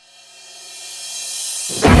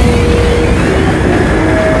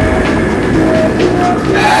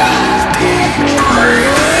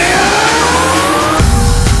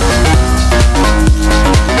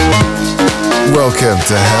Welcome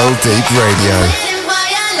to Heldeep Radio.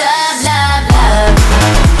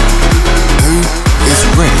 Who is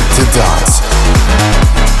ready to dance?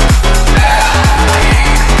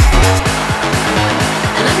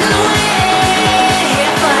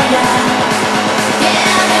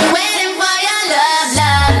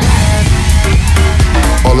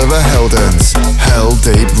 Oliver Heldens,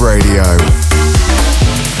 Heldeep Radio.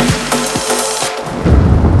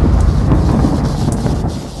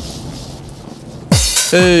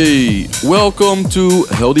 Hey, welcome to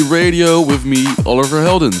Heldeep Radio with me, Oliver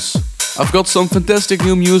Heldens. I've got some fantastic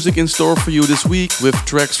new music in store for you this week with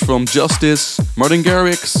tracks from Justice, Martin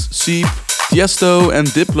Garrix, Seep, Tiesto and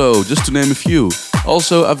Diplo, just to name a few.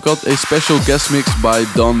 Also, I've got a special guest mix by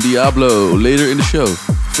Don Diablo later in the show.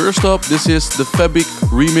 First up, this is the Fabic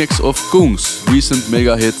remix of Koong's recent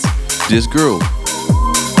mega hit, This Girl.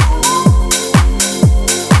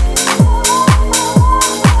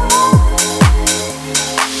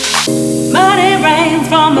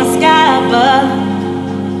 From the sky above,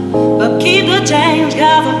 but keep the change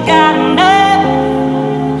 'cause I've got enough.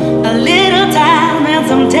 A little time and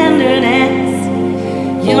some tenderness,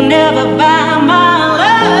 you'll never buy my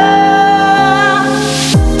love.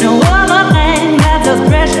 No other thing that's as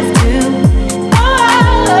precious too.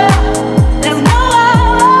 Oh, there's no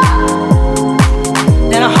other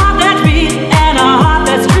than a heart that's real and a heart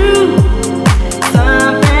that's true.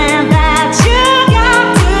 Something that you got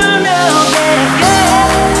to know, baby.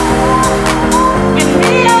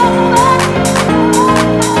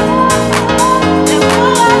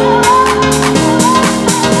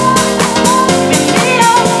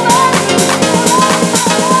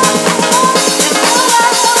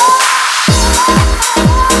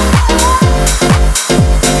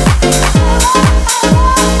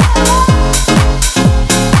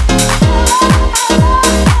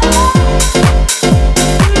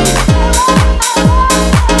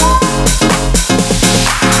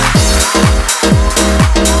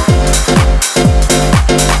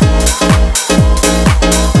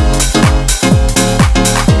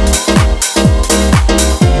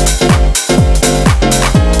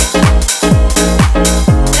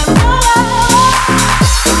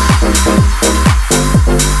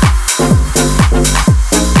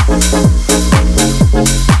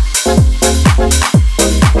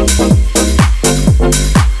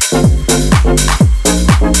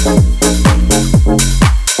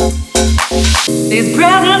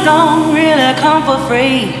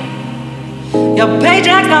 Your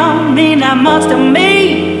paycheck don't mean that much to me.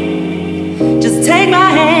 Just take my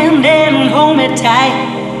hand and hold me tight.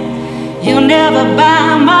 You'll never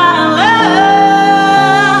buy my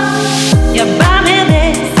love. You buy me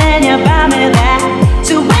this and you buy me that.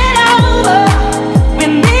 To win over,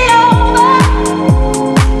 win me over.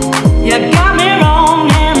 You got me wrong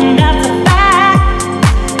and that's a fact.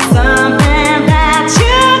 Something that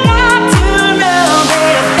you got to know,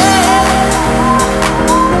 baby.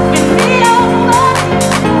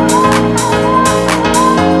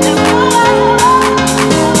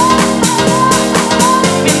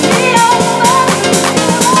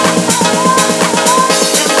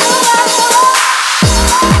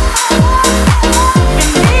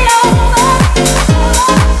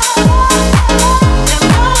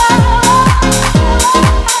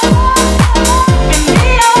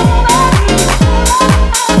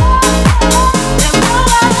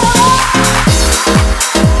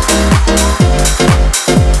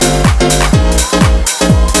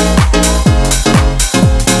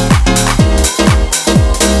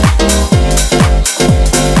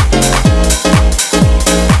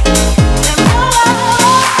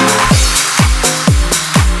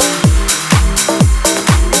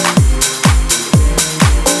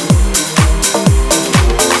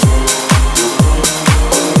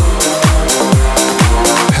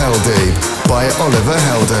 Oliver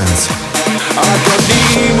Heldens. I've got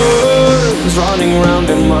demons running around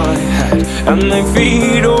in my head, and they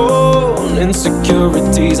feed on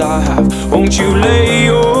insecurities I have. Won't you lay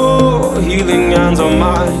your healing hands on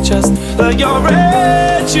my chest? Let your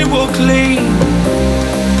ritual clean.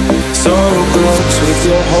 So close with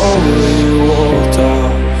your holy water.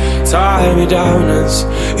 Tie me down as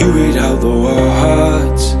you read out the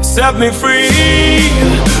words. Set me free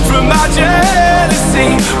from my jealousy.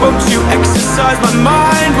 Won't you exercise my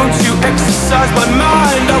mind? Won't you exercise my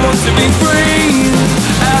mind? I want to be free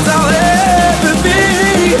as I'll ever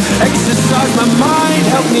be. Exercise my mind,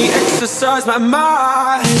 help me exercise my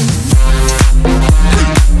mind.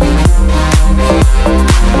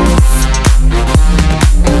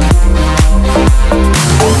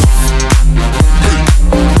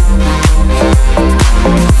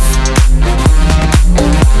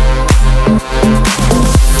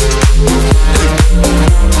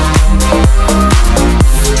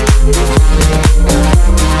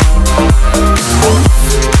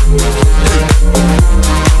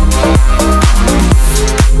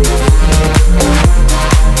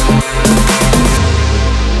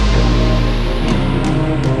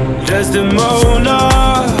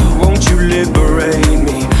 Desdemona, won't you liberate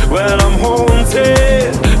me when I'm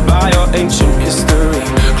haunted by your ancient history?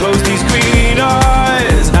 Close these green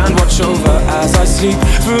eyes and watch over as I sleep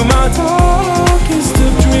through my darkest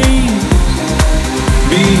of dreams.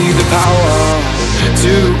 Be the power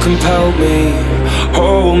to compel me,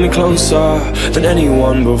 hold me closer than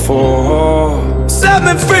anyone before. Set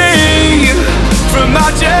me free from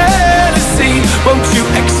my jealousy. Won't you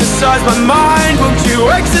exercise my mind? Won't you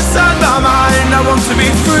exercise my mind? I want to be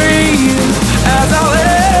free as I'll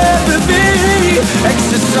ever be.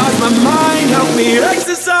 Exercise my mind, help me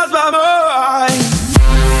exercise my mind.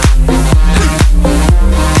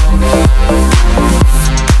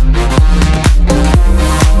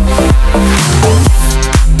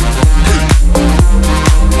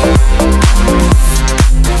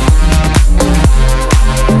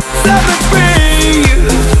 Set me free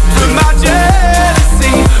from my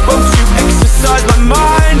jealousy. Won't you exercise my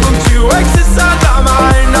mind? Won't you exercise my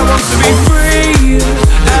mind? I want to be free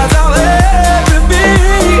as I'll ever be.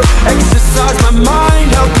 Exercise my mind,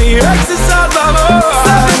 help me exercise my mind.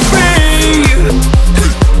 Set me free.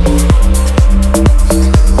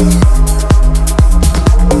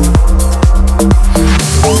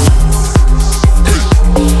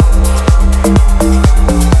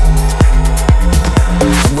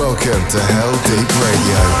 Welcome to Heldeep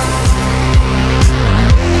Radio.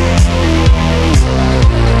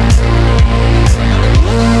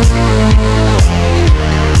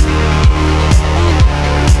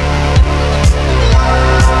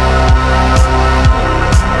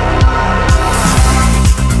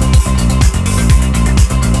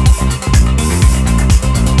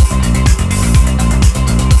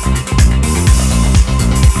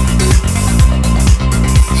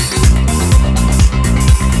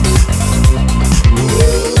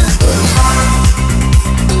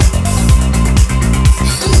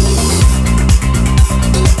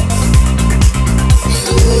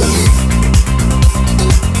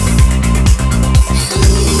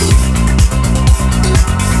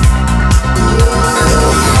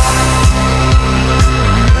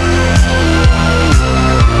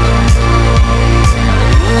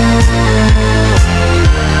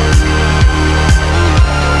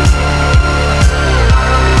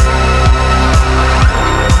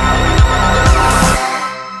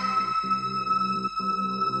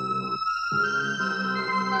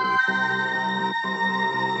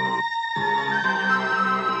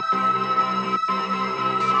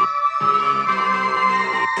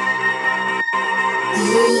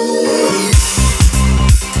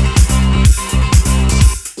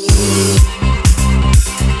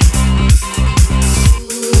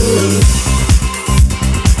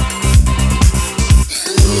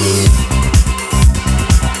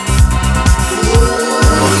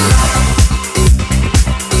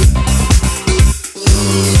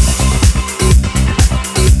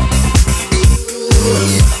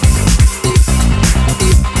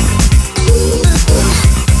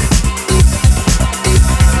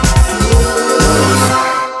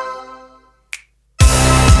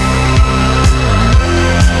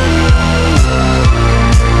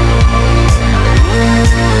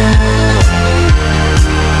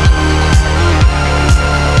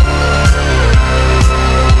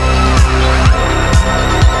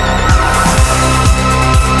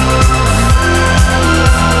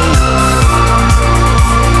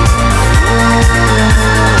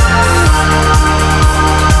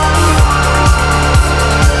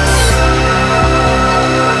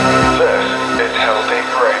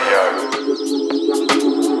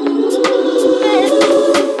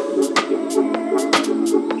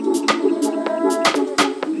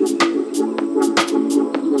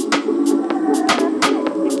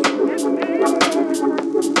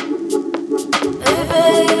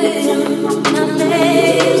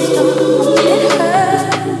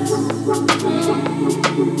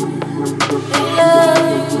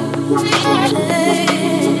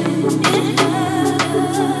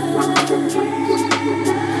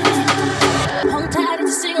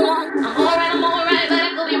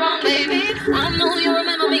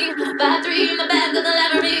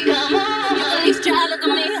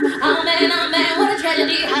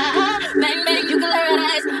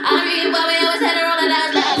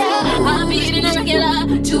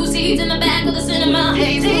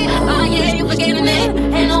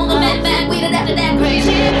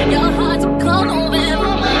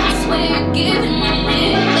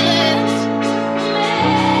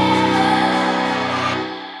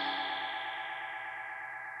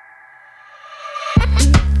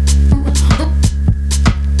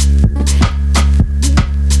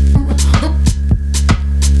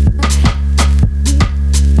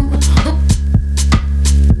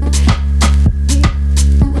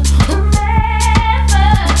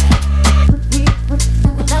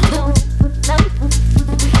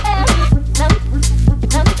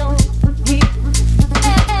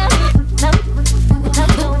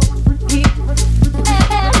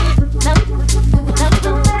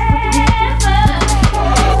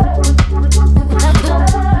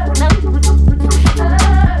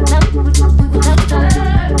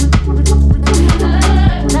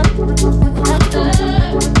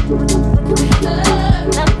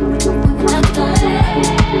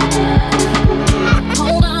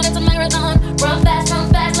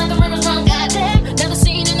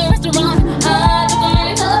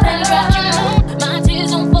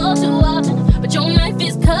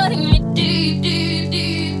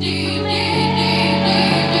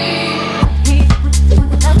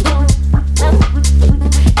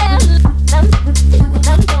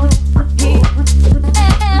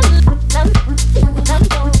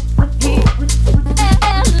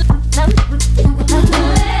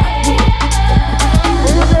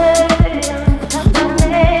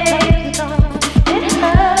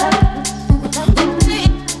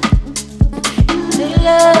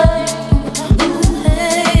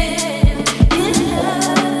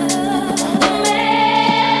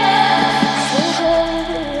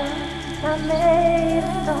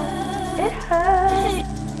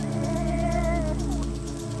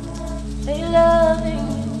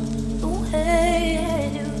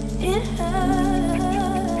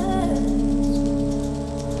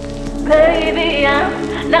 baby,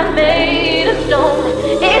 I'm not made of stone.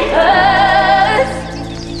 It hurts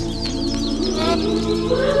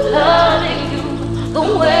loving you the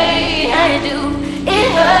way I do.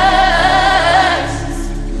 It hurts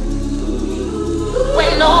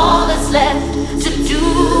when all that's left to do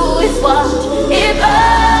is watch it burn.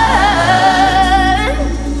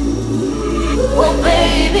 Well,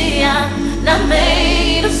 baby, I'm not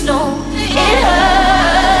made of stone. It hurts.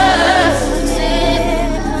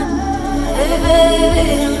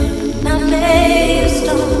 Baby, I'm not made of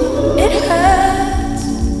stone. It hurts.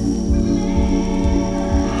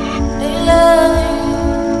 They love you.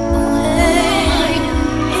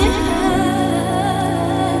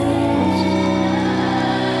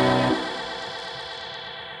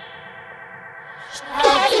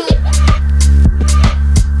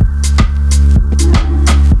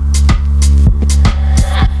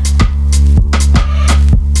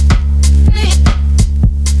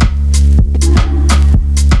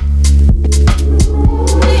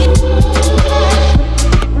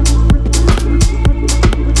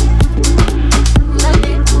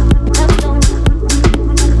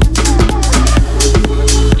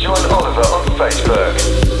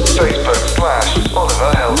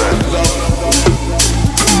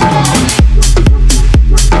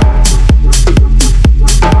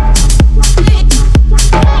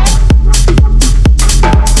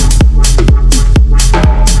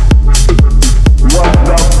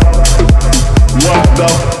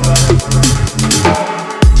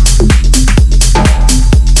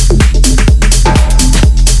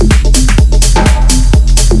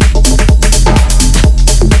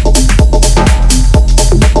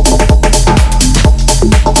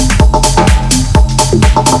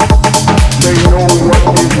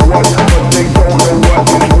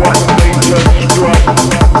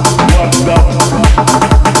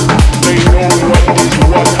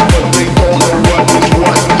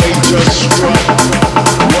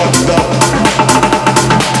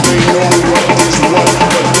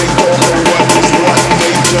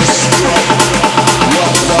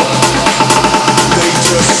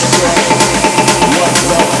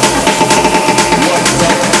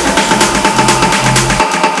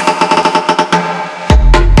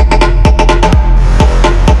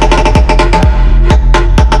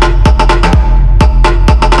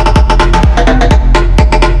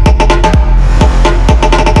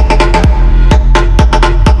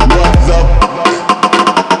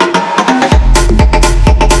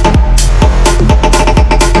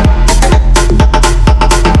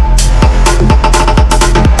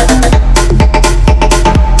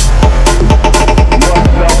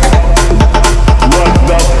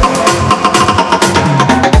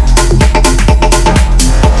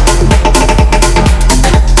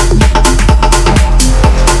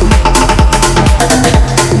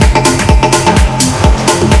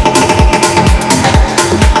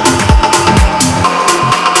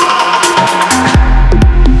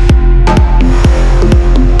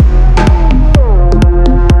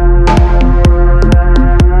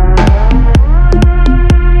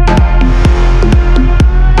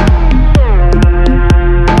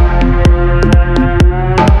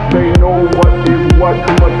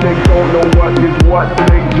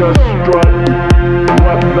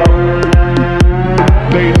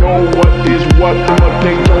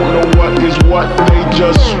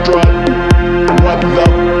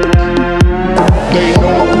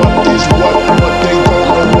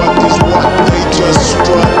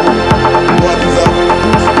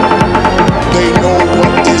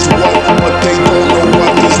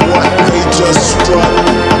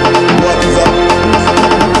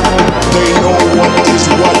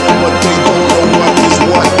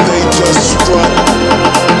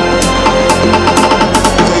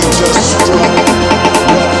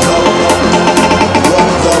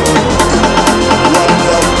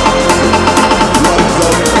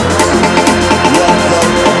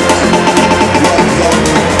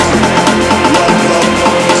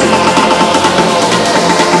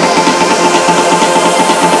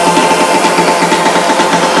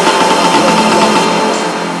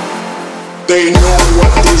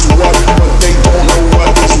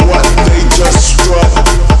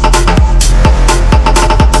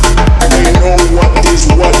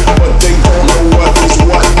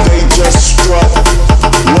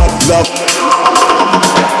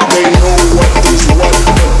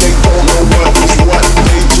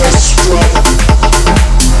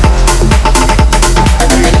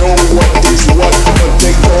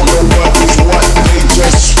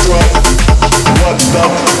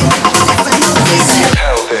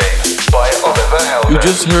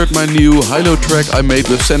 just heard my new high-low track I made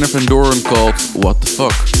with Sander Van Doren called What the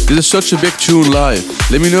Fuck. This is such a big tune live.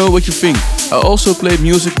 Let me know what you think. I also played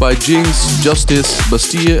music by Jinx, Justice,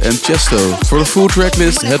 Bastille and Chesto. For the full track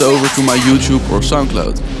list, head over to my YouTube or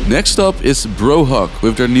SoundCloud. Next up is Brohawk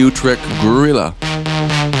with their new track Gorilla.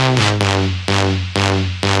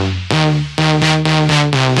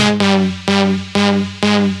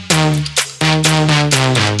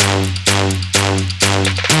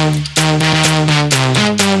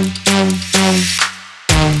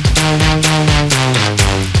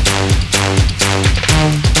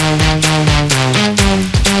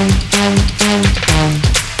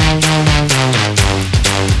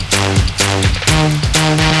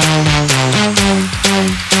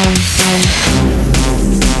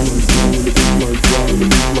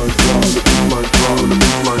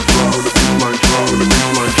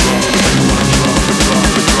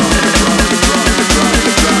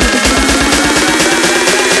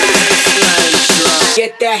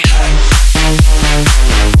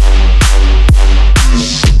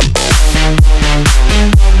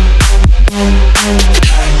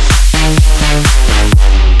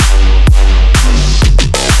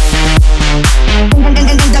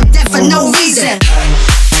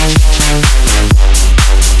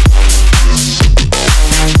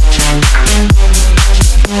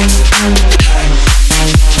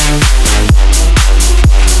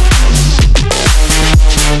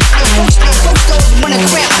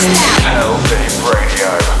 Heldeep Radio.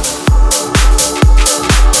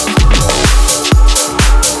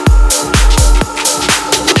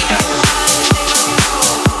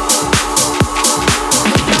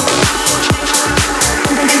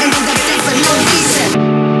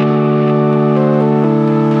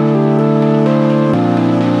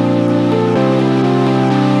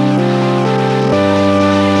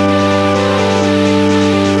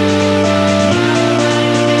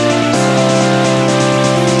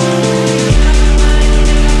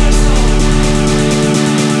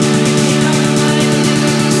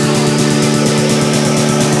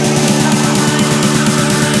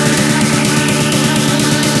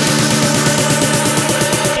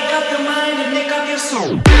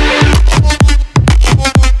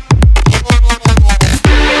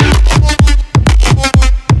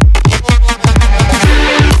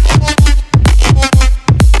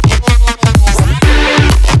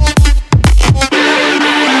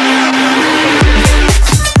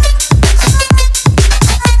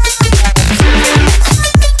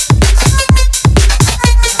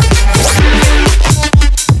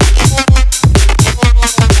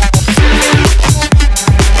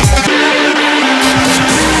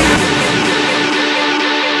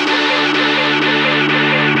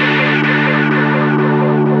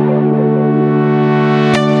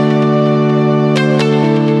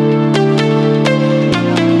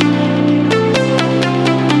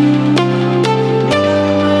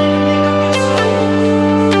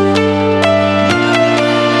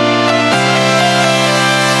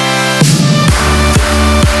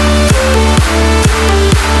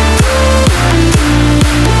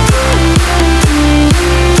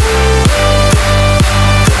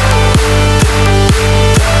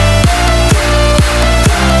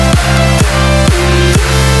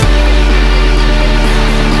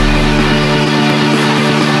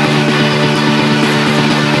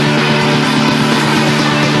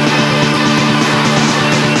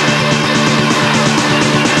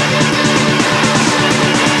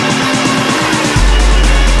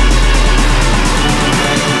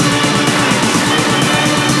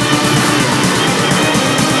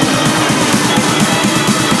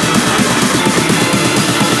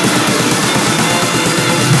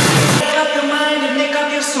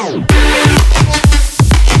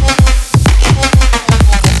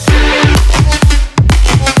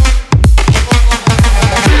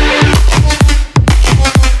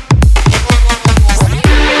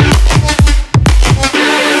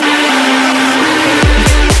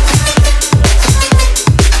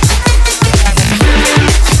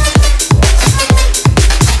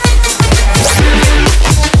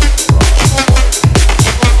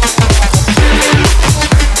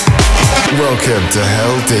 Welcome to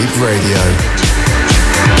Heldeep Radio.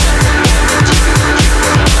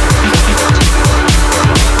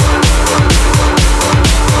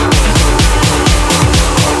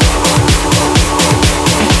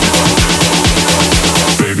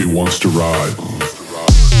 Wants to ride.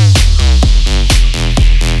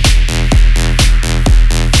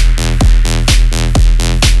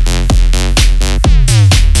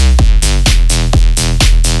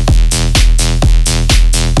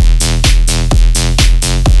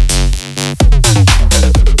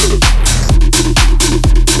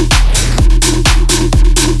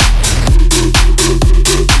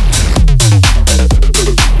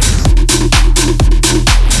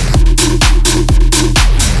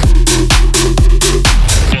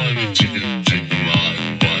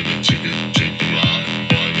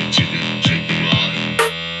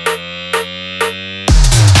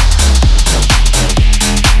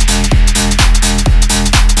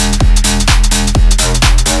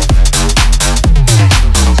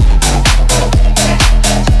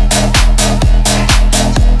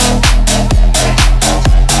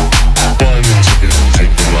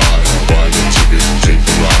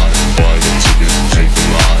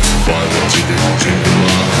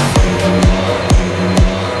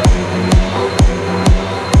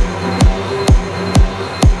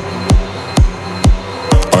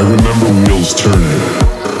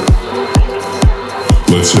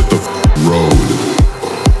 hit the road.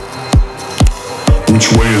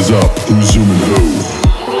 Which way is up? Who's zooming who?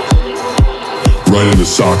 Right in the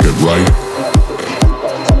socket, right?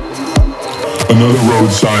 Another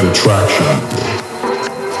roadside attraction.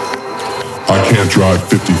 I can't drive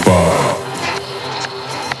 55.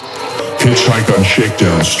 Hitchhike on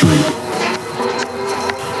Shakedown Street.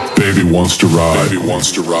 Baby wants to ride. Baby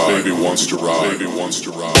wants to ride. Baby wants to ride. Baby wants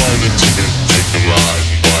to ride. Buy the ticket, take the ride.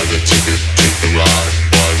 Buy the ticket, take the ride.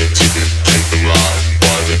 Buy the ticket, take the ride.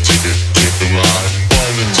 Buy the ticket, take the ride. Buy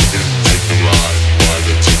the ticket, take the ride. Buy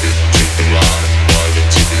the ticket, take the ride. Buy the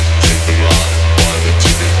ticket, take the ride. Buy the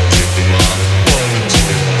ticket, take the ride. Buy the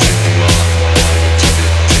ticket, take the ride. Buy the ticket,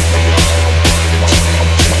 take the ride. Buy the ticket,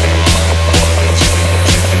 take the ride. Buy the ticket,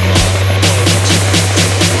 take the ride. Buy the ticket,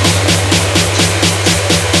 take the ride. Buy the ticket,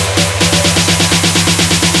 take the ride.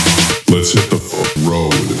 Let's hit the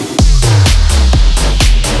road.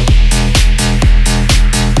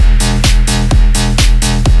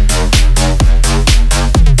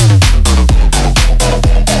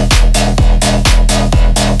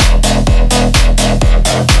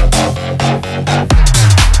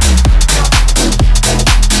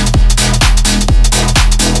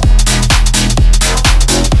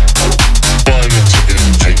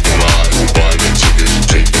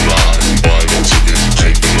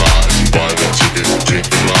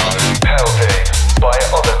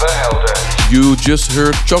 You just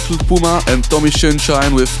heard Chocolate Puma and Tommy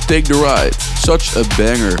Sunshine with Take the Ride. Such a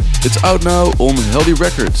banger. It's out now on Heldeep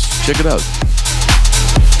Records. Check it out.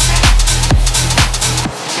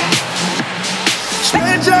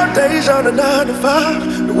 Spend your days on a 9 to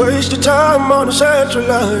 5 to waste your time on the central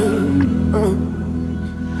line.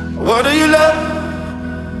 What do you love?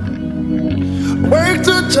 Work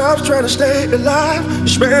 2 jobs trying to stay alive. You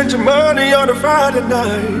spend your money on a Friday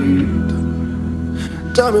night.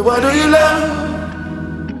 Tell me, what do you love?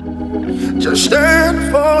 Just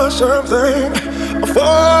stand for something,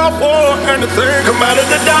 fall for anything. Come out of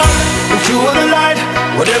the dark, into the light.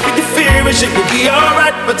 Whatever you fear is, it will be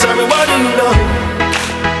alright. But tell me, what do you love?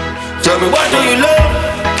 Tell me, what do you love?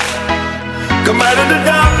 Come out of the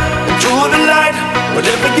dark, into the light.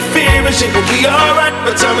 Whatever you fear is, it will be alright.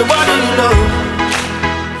 But tell me, what do you love?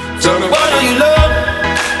 Tell me, what do you love?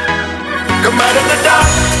 Come out of the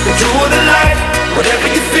dark, into the light.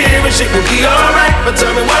 Whatever you fear is, it will be alright. But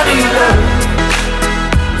tell me, what do you love?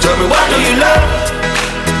 Tell me, what do you love?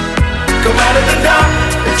 Come out of the dark,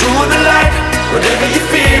 into the light. Whatever you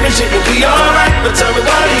fear is, it will be alright. But tell me,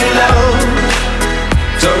 what do you love?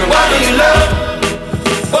 Tell me, what do you love?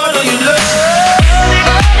 What do you love?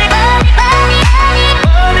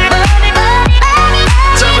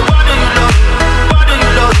 Tell me, what do you love? What do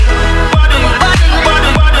you love? What do you love?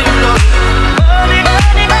 What do you love?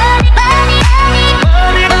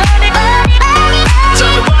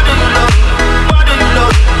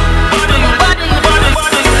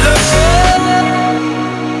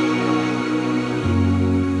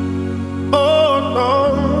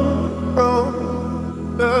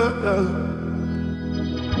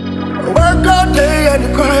 Work all day and you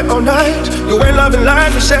cry all night. You ain't loving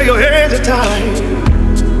life and say your hands are tied.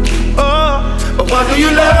 Oh, but what do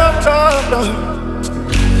you love?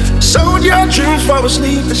 Sold your dreams for a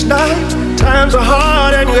sleepless night. Times are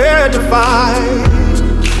hard and you had to fight.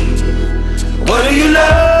 What do you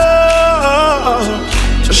love?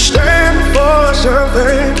 Just stand for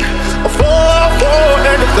something, or fall for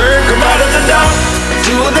anything. Come out of the dark,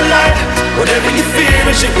 into the light. Whatever you fear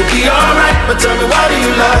is, it will be alright. But tell me, why do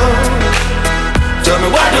you love? Tell me,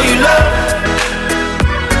 why do you love?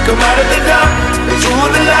 Come out of the dark, into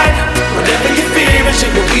the light. Whatever you fear is,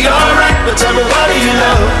 it will be alright. But tell me, why do you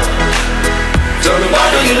love? Tell me, why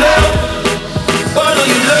do you love? Why do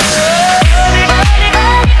you love?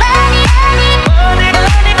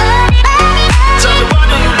 Tell me, why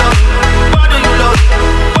do you love? Why do you love?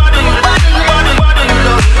 Why do you love? Why do you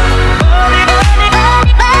love?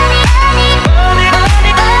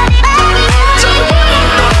 Tell me, why do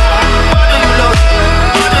you love? Why do you love?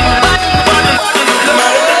 Why do you love? Come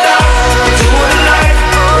out of the dark, into the light.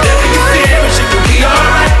 Whatever you fear is, it will be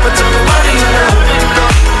alright. But tell me, why do you love?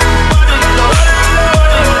 Why do you love?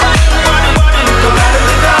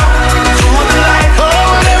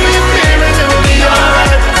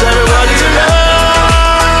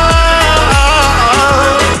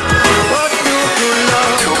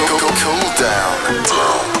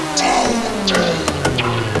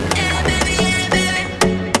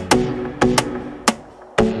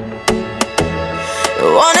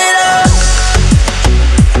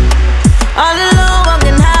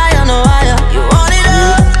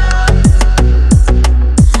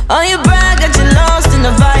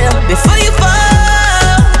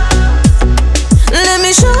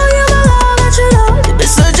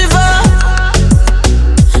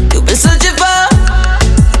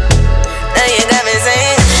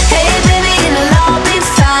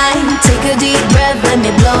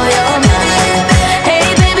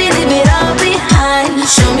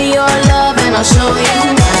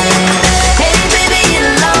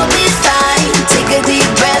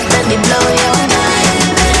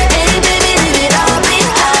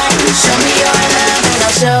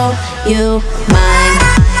 show you mine.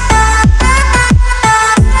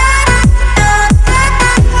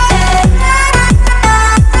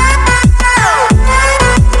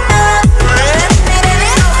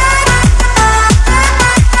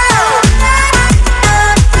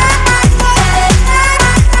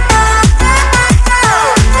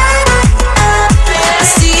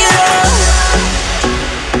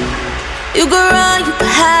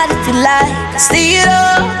 See it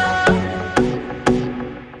all.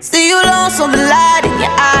 See you lost on the light in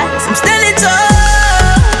your eyes. I'm standing tall.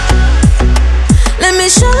 Let me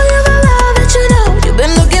show you the love that you know you've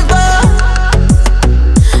been looking for.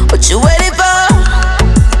 What you waiting for?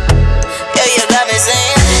 Girl, you got me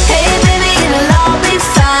saying, hey baby, it'll all be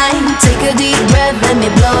fine. Take a deep breath, let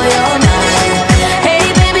me blow your mind.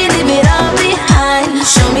 Hey baby, leave it all behind.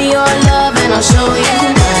 Show me your love and I'll show you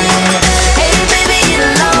mine. Hey baby,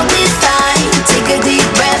 it'll all be fine. Take a deep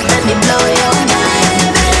breath, let me blow your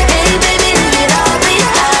mind. Hey baby, leave it all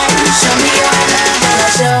behind. Show me your love and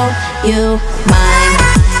I'll show you mine.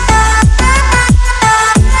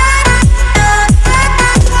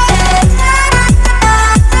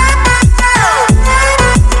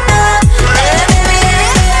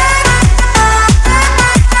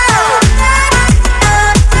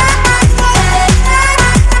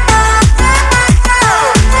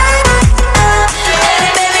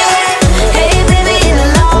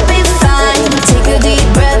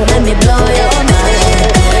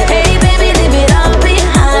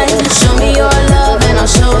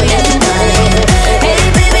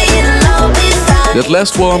 That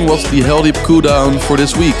last one was the Heldeep cooldown for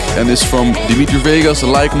this week and is from Dimitri Vegas,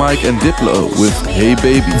 Like Mike and Diplo with Hey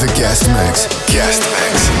Baby. The guest mix. Guest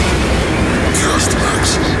mix. Guest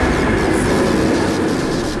mix.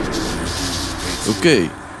 Okay,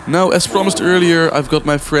 now as promised earlier, I've got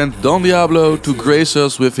my friend Don Diablo to grace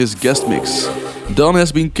us with his guest mix. Don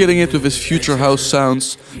has been killing it with his future house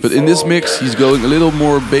sounds, but in this mix he's going a little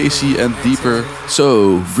more bassy and deeper.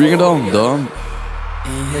 So bring it on, Don.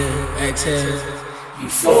 Inhale, exhale,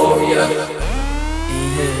 euphoria.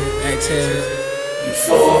 Inhale, exhale,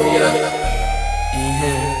 euphoria.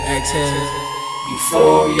 Inhale, exhale,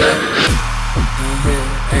 euphoria. Inhale,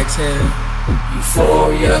 exhale,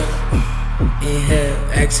 euphoria. Inhale,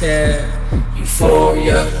 exhale,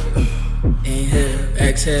 euphoria. Inhale,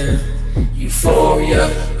 exhale, euphoria.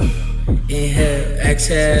 Inhale,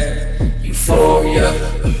 exhale, euphoria.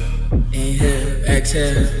 Inhale,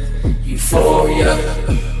 exhale, euphoria.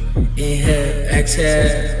 Inhale,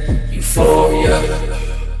 exhale, euphoria.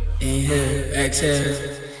 Inhale, exhale,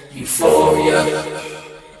 euphoria.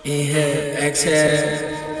 Inhale,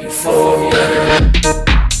 exhale, euphoria.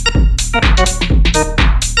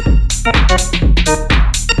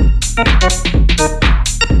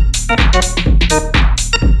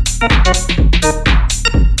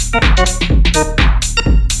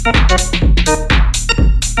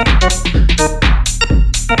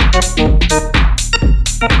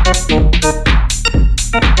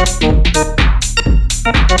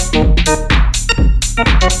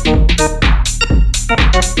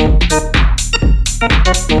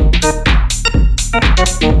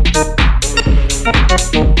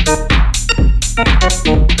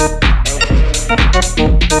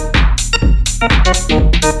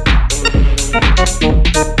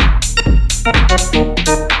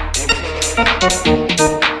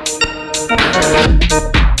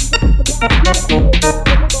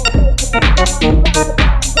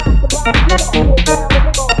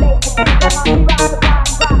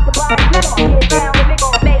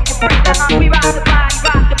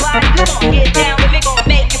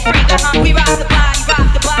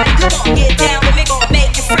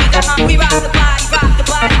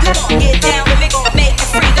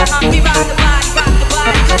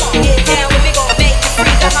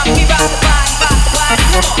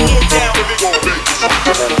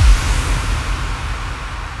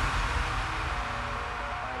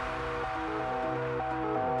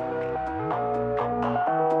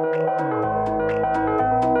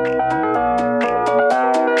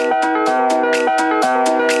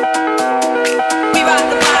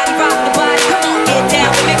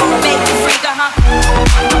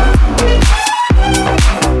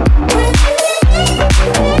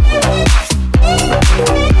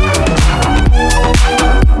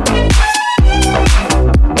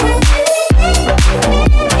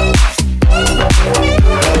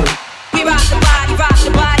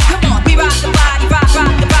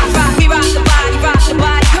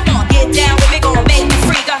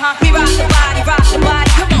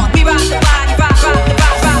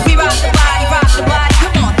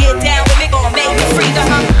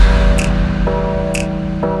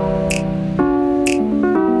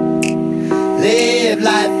 Live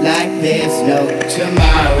life like there's no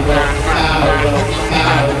tomorrow.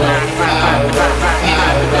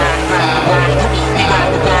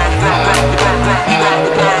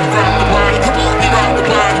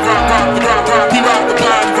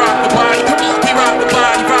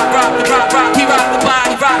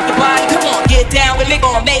 Come on, get down with it,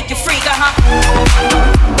 gonna make you freak,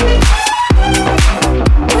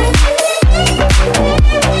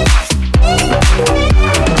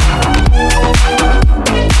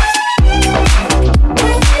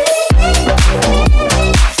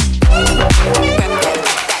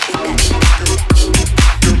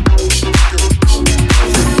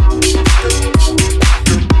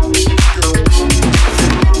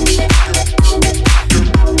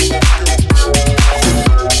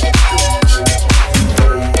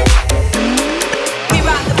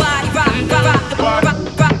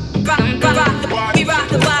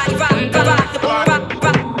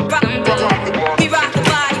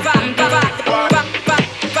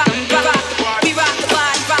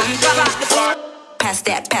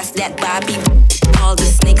 Pass that Bobby. All the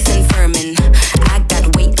snakes and vermin. I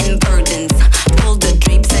got weight and burdens. Pull the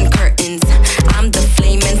drapes and curtains. I'm the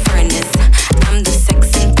flaming furnace. I'm the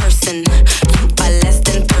sex in person. You are less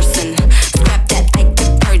than person. Scrap that, I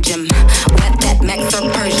could purge him. Wet that Mac for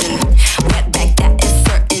Persian. Wet back, that is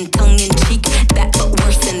certain. Tongue in cheek, that but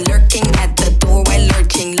worse than lurking at the doorway,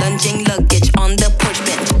 lurching. Lunging luggage on the porch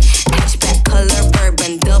bench. Hatchback color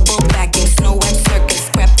bourbon. Double backing, snow white circus.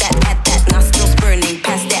 Scrap that at that, nostrils burning.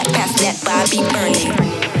 Pass that Bobby burning.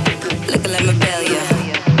 Looking like Mabelia.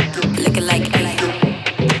 Looking like Ellie.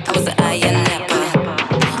 I was an iron napper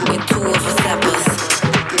with two of the steppers.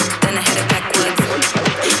 Then I had it backwards.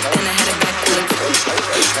 Then I had it backwards.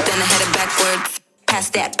 Then I had it backwards. Pass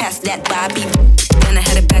that Bobby. Then I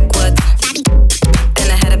had it backwards. Then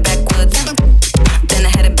I had it backwards. Then I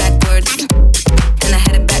had it backwards. Then I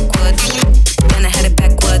had it backwards. Then I had it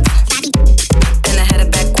backwards. Then I had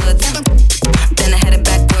it backwards. Then I had it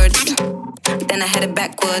backwards. Then I had it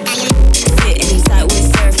backwards. Sitting sideways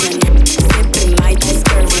surfing, sipping light and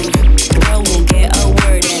curving. Girl won't get a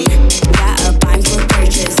word in. Got a bind for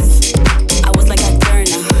purchase. I was like a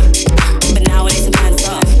Turner, but nowadays I'm hands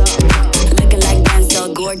off. Looking like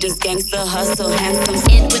Denzel, gorgeous gangster, hustle, handsome.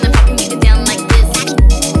 And when I'm popping, you get down like this.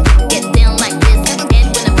 Get down like this. And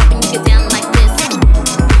when I'm popping, you get down like this.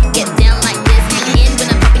 Get down like this. And when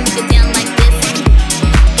I'm popping, you get down like this.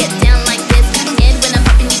 Get down like this. And when I'm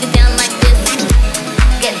popping, you get down like this.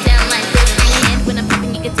 Get down like this. And when I'm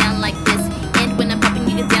popping, you get down like this. And when I'm popping,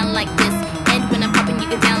 you get down like this. And when I'm popping, you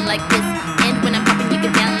get down like this. And when I'm popping, you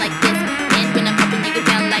get down like this. And when I'm popping, you get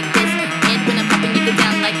down like this. And when I'm popping, you get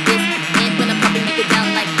down like this. And when I'm popping, you get down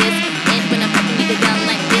like this. And when I'm popping, you get down like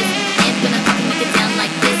this. And when I'm popping, you get down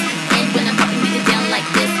like this. And when I'm popping, you get down like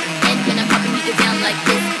this. And when I'm popping, you get down like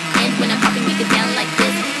this. And when I'm popping, you get down like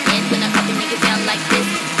this. And when I'm popping, you get down like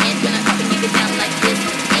this. And when I'm popping, you get down like this.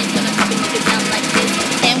 And when I'm popping, you get down like this.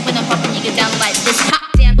 And when I'm popping, you get down like this. Hot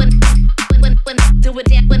damn when do it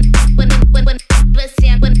damn when let's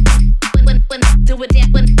damn when do it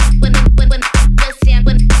damn when let's damn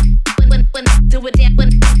when do it damn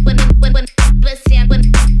when let's damn when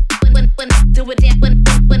do it damn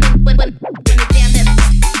when it damn that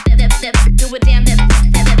do it damn that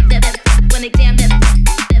when it damn that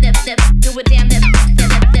do it damn that when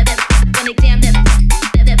it damn that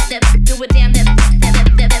do it damn that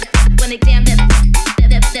when it damn that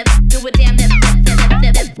do it damn that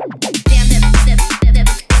damn that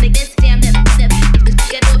when it this damn that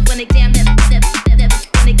get up when it damn that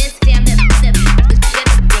when it this damn that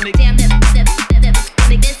get up when it damn that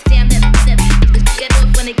when it this damn that get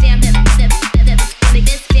up when it damn that when it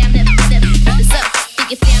this damn that so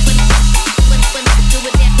think it's damn when do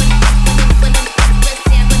it damn when let's damn when do it damn when let's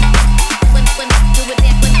damn when do it damn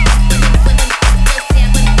when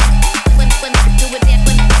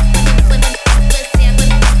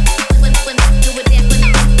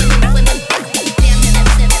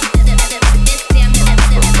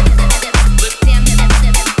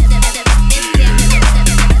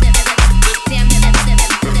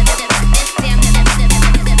let's damn when do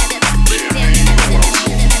it damn when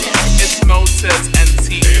It's Motez and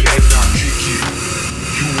T. And when I kick it,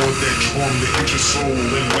 you want that drum to hit your soul.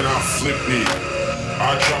 And when I flip it,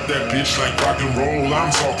 I drop that bitch like rock and roll.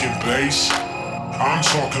 I'm talking bass. I'm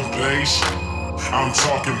talking bass. I'm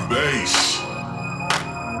talking bass.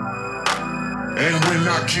 And when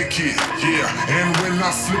I kick it, yeah, and when I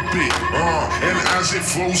flip it, and as it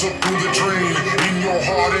flows up through the drain, in your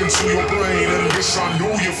heart, into your brain, and yes, I know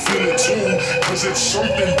you feel it too, cause it's something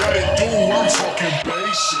that it do. I'm talking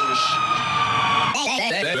bass.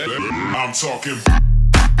 I'm talking.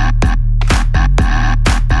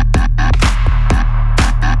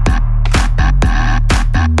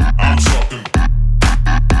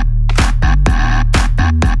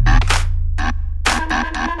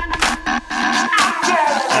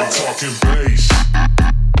 bass.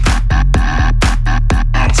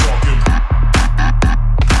 I'm talking.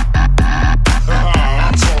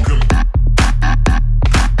 I'm talking.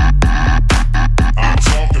 I'm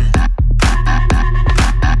talking.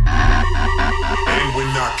 And when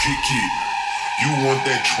I kick it, you want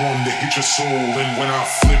that drum to hit your soul. And when I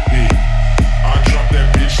flip it, I drop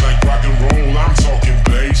that bitch like rock and roll. I'm talking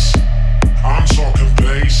bass. I'm talking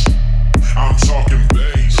bass. I'm talking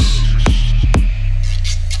bass.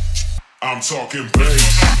 I'm talking bass.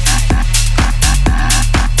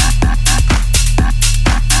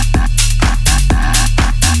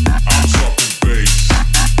 I'm talking bass.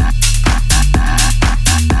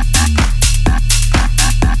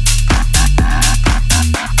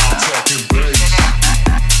 I'm talking bass.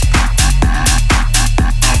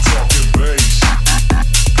 I'm talking bass.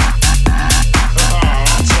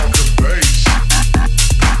 I'm talking bass.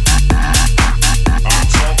 I'm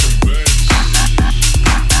talking bass.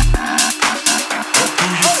 What do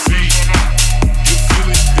you feel?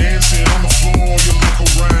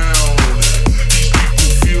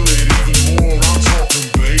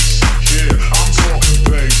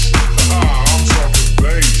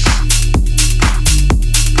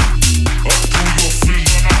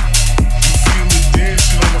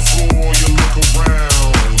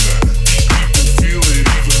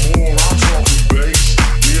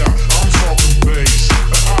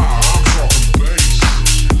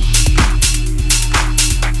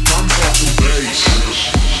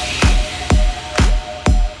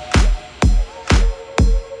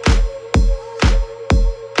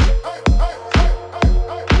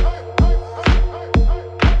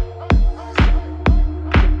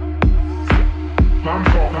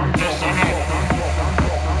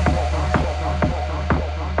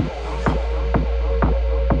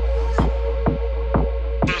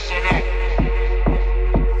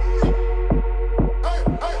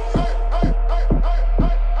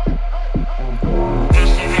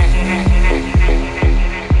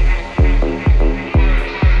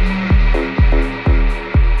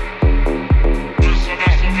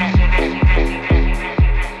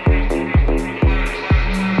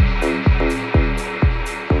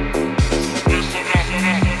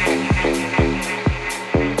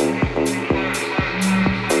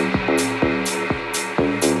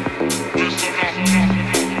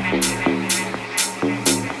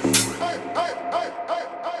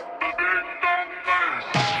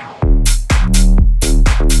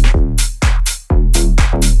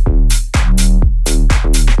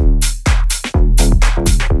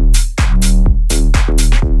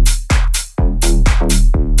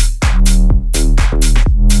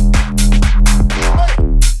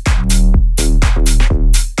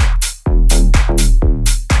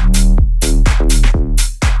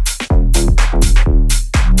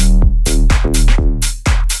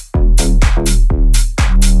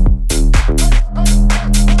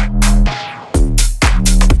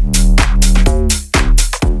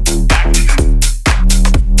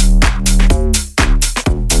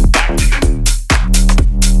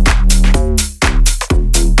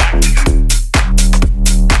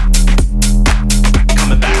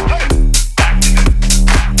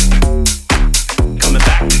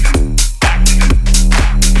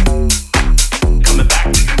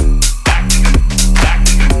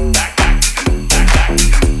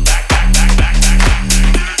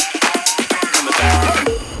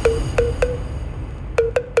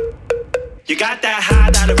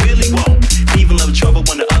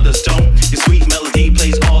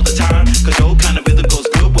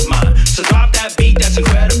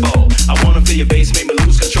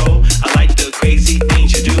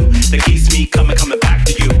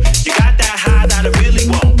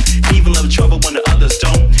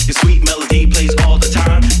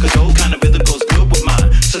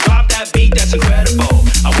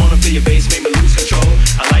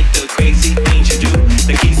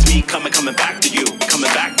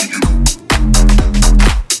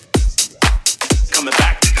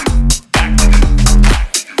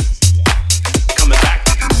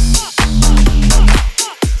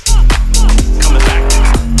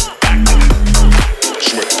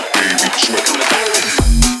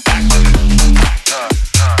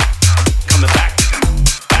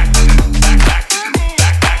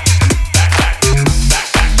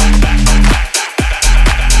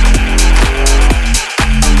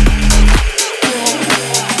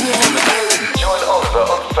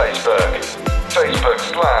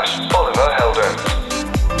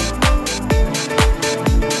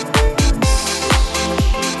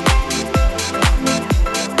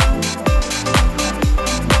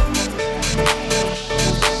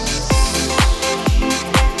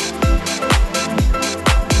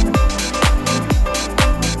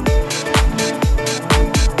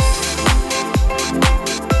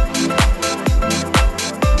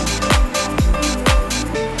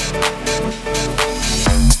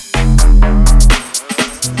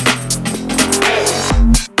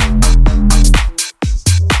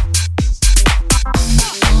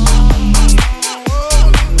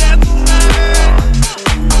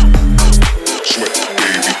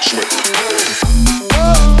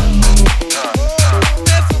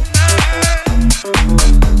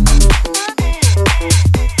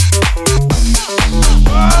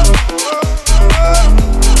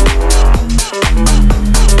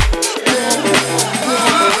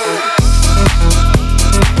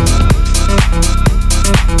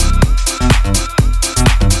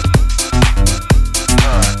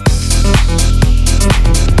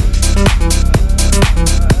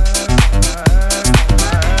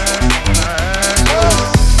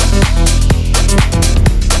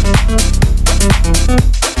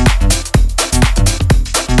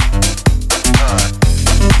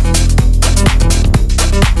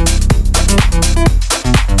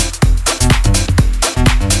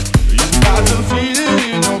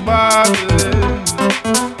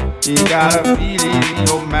 You gotta feel it in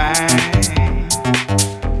your mind.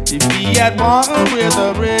 To be at one with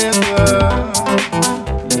the rhythm,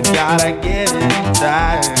 you gotta get it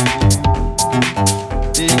inside.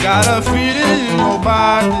 You gotta feel it in your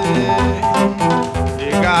body.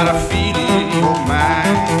 You gotta feel it in your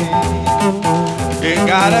mind. You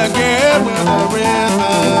gotta get with the rhythm.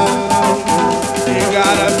 You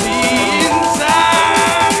gotta be inside.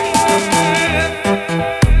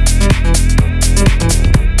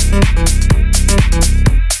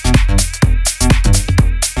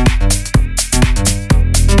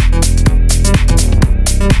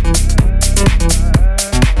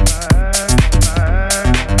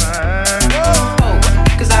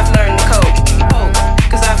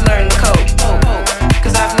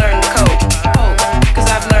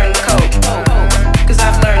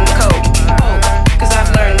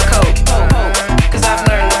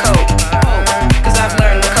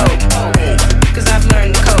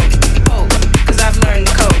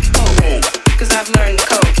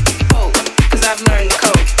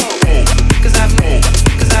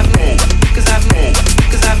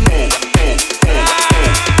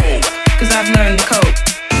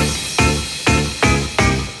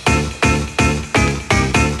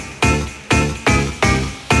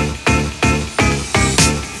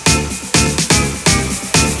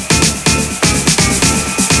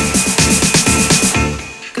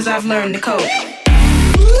 I've learned the code.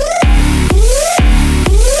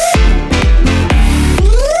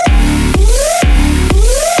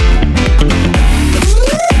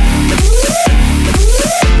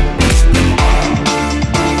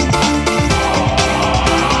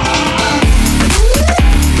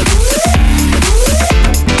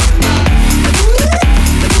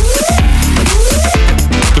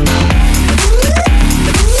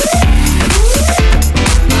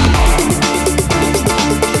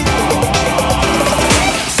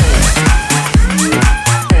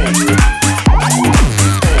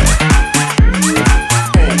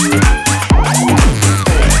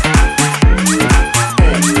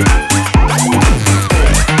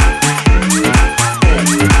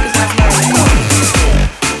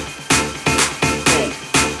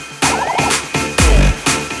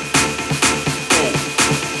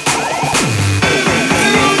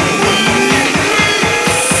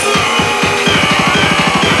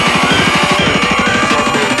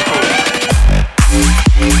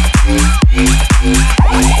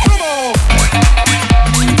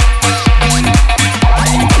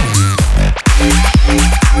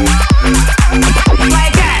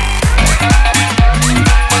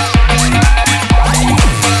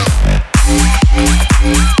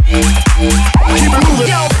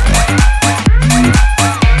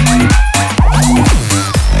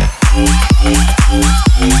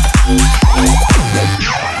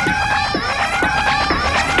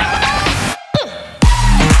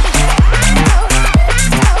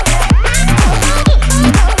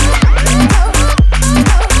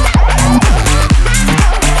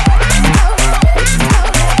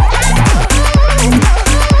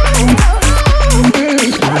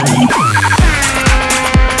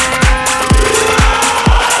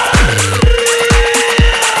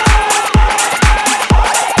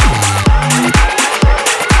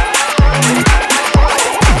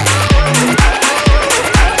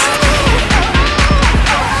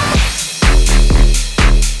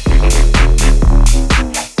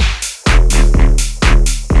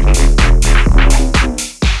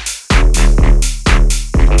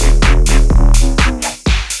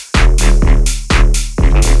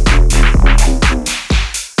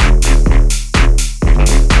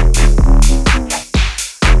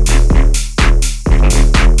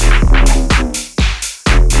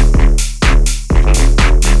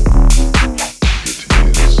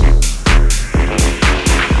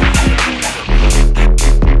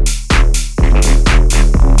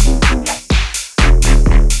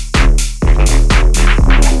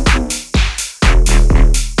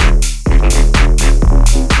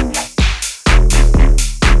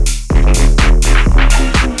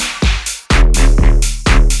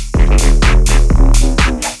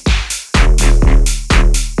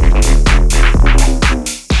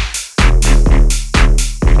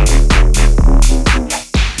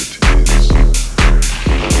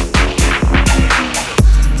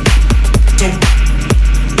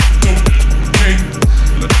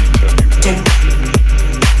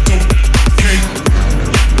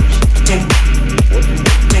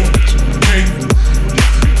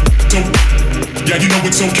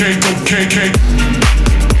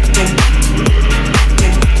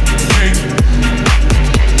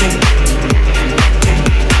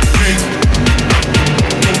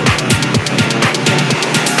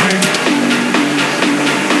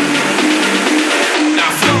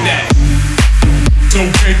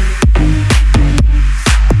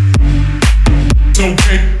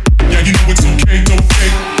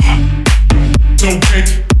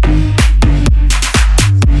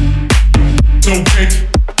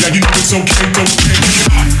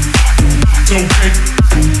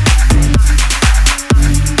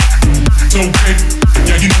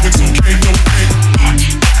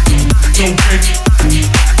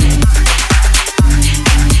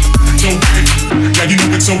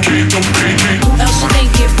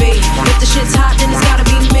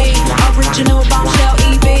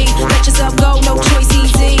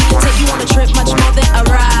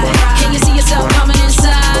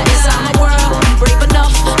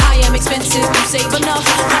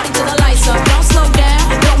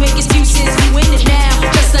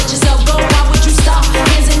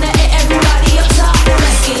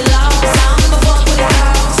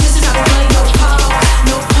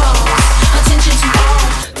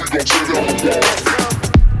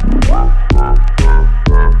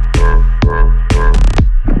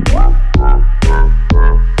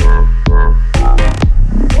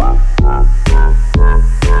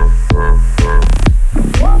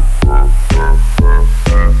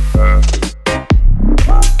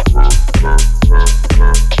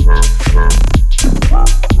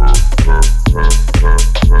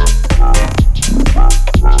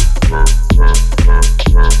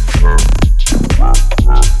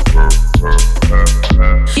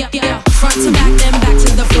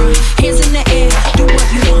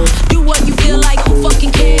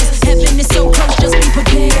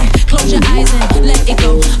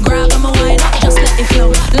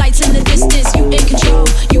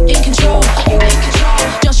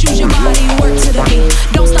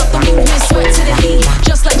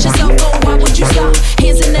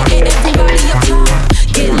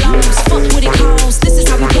 goes. Fuck what it calls. This is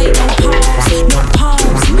how we play. No pause, no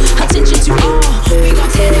pause. Attention to all. We gon'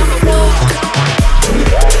 tear down the wall.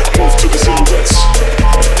 Move to the silhouettes.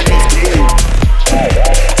 Leave the moon.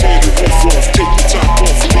 Take your off off. Take the top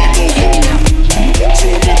off. Leave no room.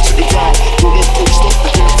 Tune into the vibe. Roller coaster.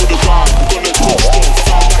 Again for the ride. We're gonna coast off.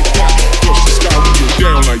 Fly like that. Touch the sky. We get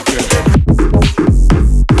down like that.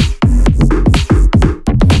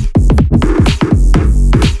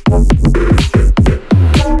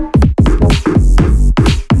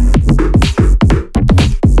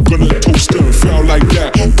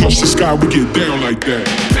 Touch the sky, we get down like that.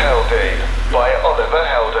 Heldeep by Oliver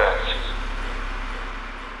Heldens.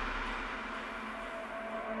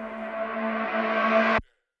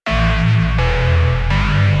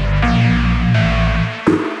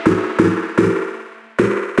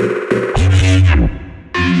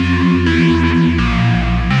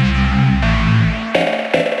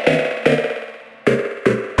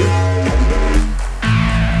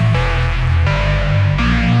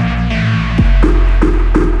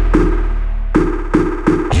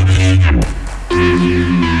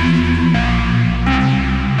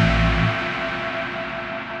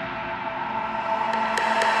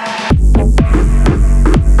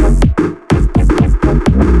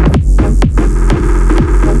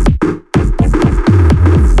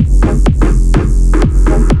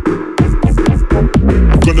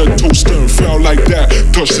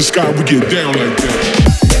 Touch the sky, we get down like that.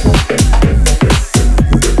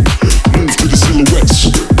 Move to the silhouettes.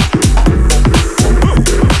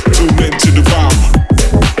 Tune into the vibe.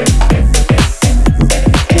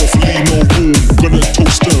 Hopefully no room. Gonna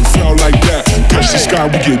toast and foul like that. Touch the sky,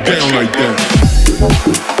 we get down like that.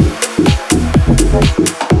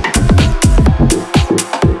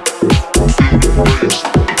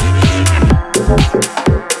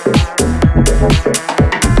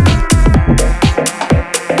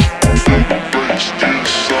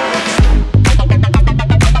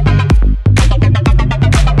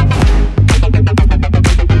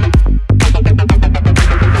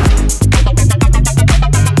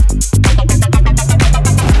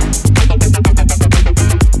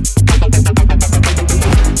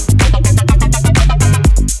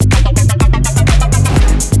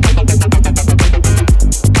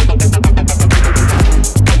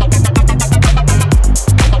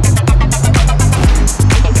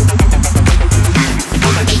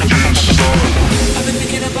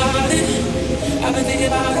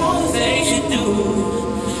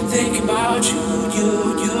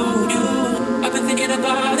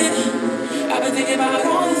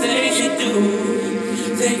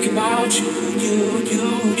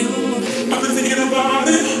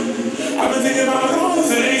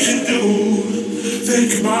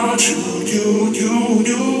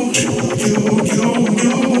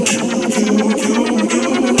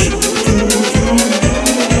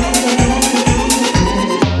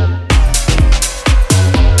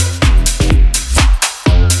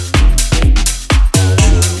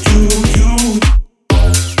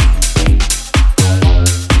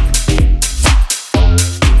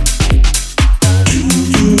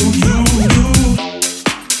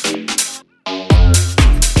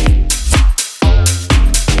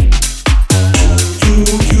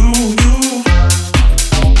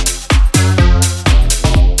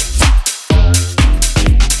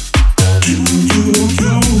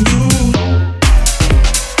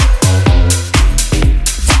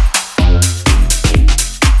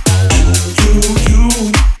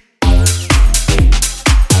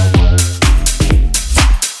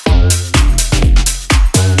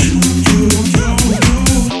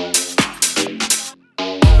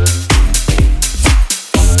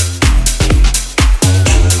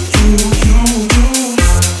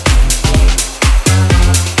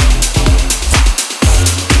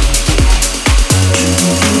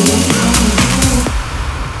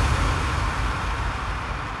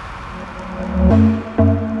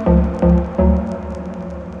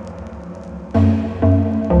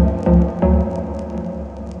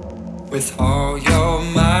 With all your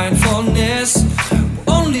mindfulness,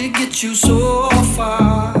 only get you so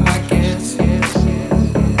far, I guess.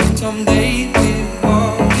 Someday we'll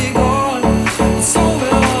all be gone,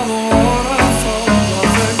 somewhere on the waterfall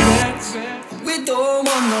of regrets. We don't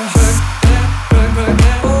wanna hurt,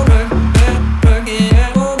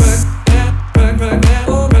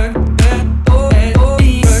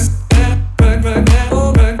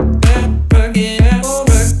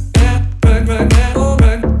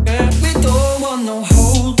 we don't wanna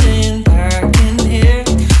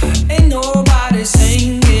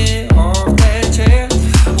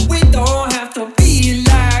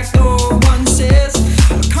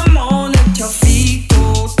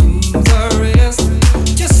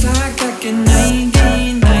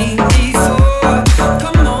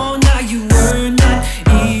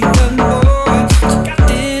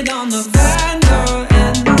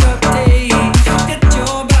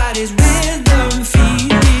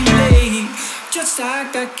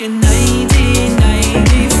back in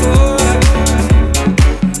 1994.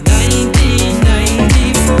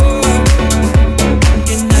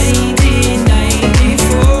 1994. In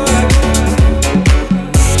 1994.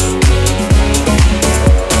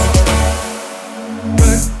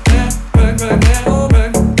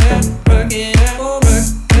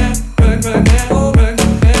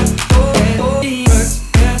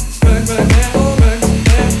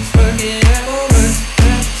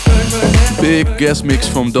 Big guest mix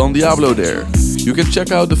from Don Diablo there. You can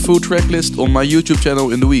check out the full track list on my YouTube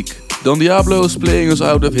channel in the week. Don Diablo is playing us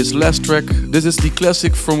out of his last track. This is the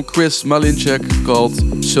classic from Chris Malinchak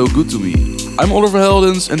called So Good To Me. I'm Oliver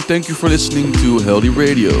Heldens and thank you for listening to Heldeep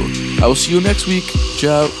Radio. I will see you next week.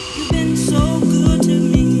 Ciao. You've been so good to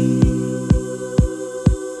me.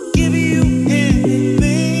 Give you everything.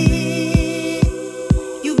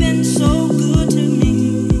 You've been so good to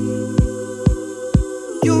me.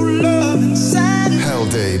 Your love inside.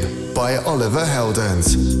 Heldeep by Oliver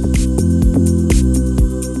Heldens.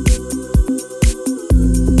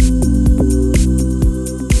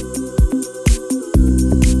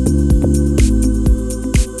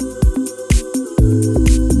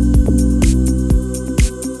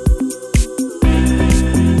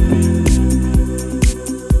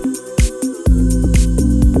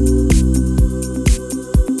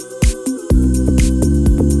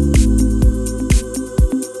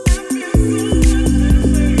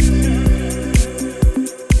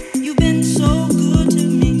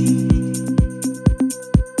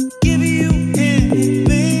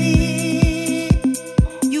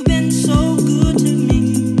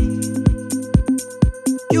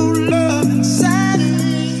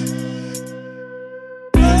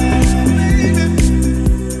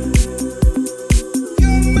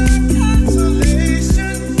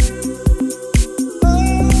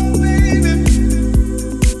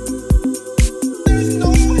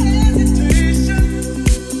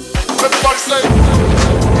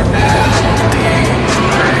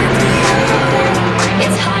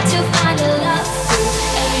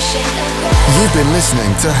 You've been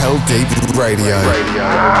listening to Heldeep Radio.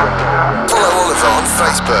 Follow Oliver on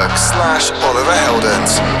Facebook/Oliver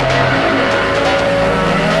Heldens.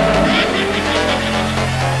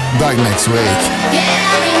 Back next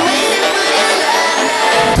week.